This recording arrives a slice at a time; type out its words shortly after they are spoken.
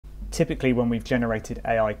Typically when we've generated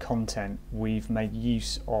AI content, we've made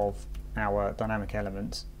use of our dynamic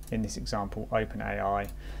elements, in this example OpenAI,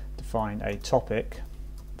 to find a topic,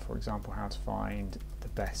 for example how to find the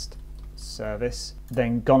best service,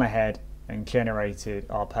 then gone ahead and generated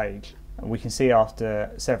our page. We can see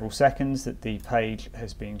after several seconds that the page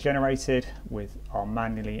has been generated with our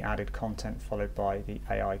manually added content followed by the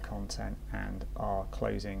AI content and our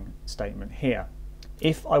closing statement here.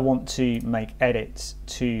 If I want to make edits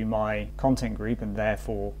to my content group and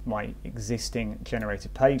therefore my existing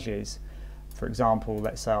generated pages, for example,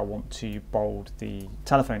 let's say I want to bold the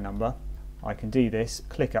telephone number, I can do this,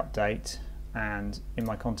 click update, and in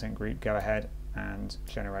my content group go ahead and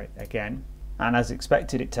generate again. And as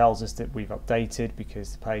expected, it tells us that we've updated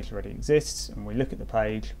because the page already exists, and we look at the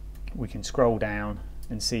page, we can scroll down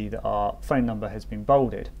and see that our phone number has been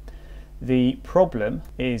bolded. The problem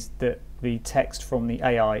is that the text from the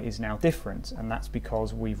AI is now different, and that's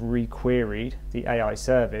because we've requeried the AI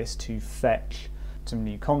service to fetch some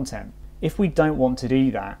new content. If we don't want to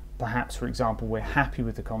do that, perhaps for example we're happy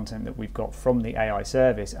with the content that we've got from the AI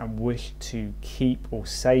service and wish to keep or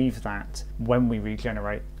save that when we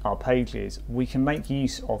regenerate our pages, we can make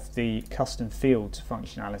use of the custom fields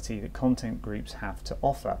functionality that content groups have to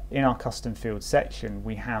offer. In our custom fields section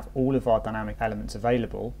we have all of our dynamic elements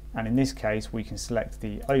available, and in this case we can select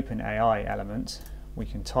the OpenAI element, we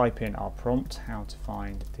can type in our prompt, how to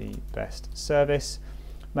find the best service,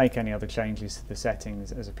 make any other changes to the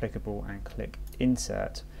settings as applicable and click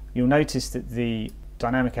insert. You'll notice that the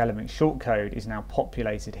dynamic element shortcode is now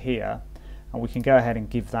populated here, and we can go ahead and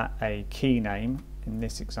give that a key name. In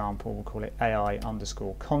this example we'll call it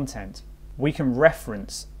AI_content. We can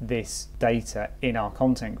reference this data in our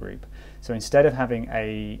content group, so instead of having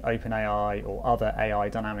a OpenAI or other AI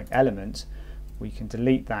dynamic element, we can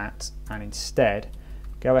delete that and instead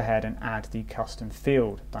go ahead and add the custom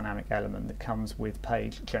field dynamic element that comes with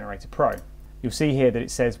Page Generator Pro. You'll see here that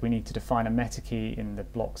it says we need to define a meta key in the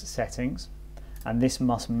blocks settings, and this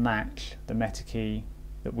must match the meta key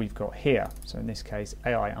that we've got here. So in this case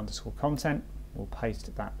AI_content, we'll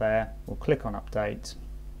paste that there, we'll click on update,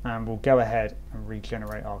 and we'll go ahead and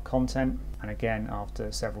regenerate our content. And again,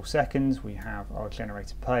 after several seconds we have our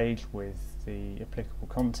generated page with the applicable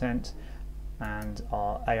content and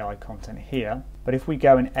our AI content here. But if we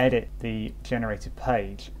go and edit the generated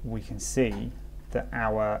page, we can see that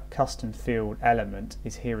our custom field element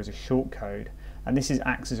is here as a shortcode, and this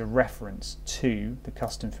acts as a reference to the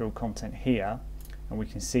custom field content here, and we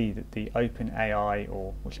can see that the OpenAI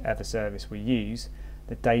or whichever service we use,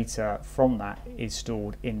 the data from that is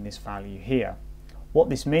stored in this value here. What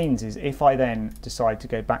this means is if I then decide to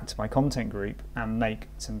go back to my content group and make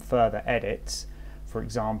some further edits, for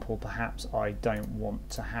example perhaps I don't want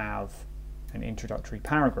to have an introductory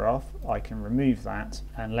paragraph, I can remove that,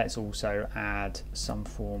 and let's also add some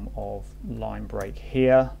form of line break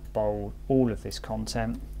here, bold all of this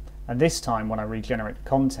content, and this time when I regenerate the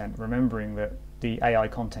content, remembering that the AI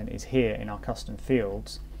content is here in our custom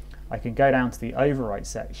fields, I can go down to the overwrite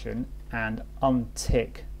section and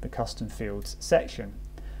untick the custom fields section.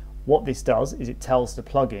 What this does is it tells the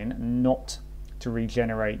plugin not to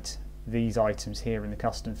regenerate these items here in the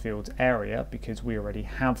custom fields area because we already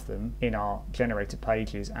have them in our generated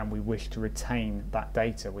pages and we wish to retain that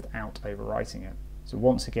data without overwriting it. So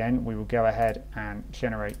once again we will go ahead and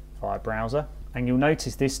generate via browser, and you'll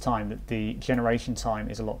notice this time that the generation time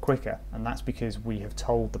is a lot quicker, and that's because we have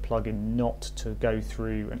told the plugin not to go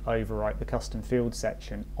through and overwrite the custom field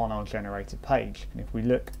section on our generated page. And if we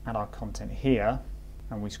look at our content here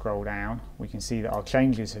and we scroll down, we can see that our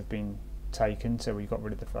changes have been taken. So we got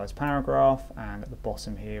rid of the first paragraph, and at the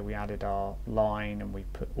bottom here we added our line and we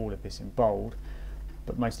put all of this in bold.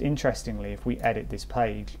 But most interestingly, if we edit this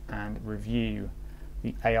page and review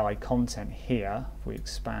the AI content here, if we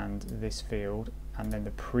expand this field and then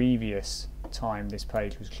the previous time this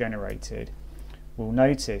page was generated, we'll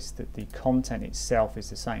notice that the content itself is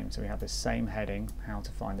the same. So we have the same heading, how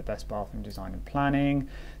to find the best bathroom design and planning,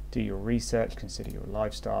 do your research, consider your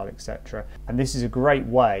lifestyle, etc. And this is a great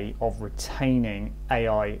way of retaining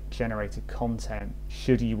AI generated content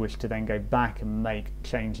should you wish to then go back and make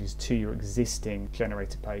changes to your existing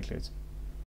generated pages.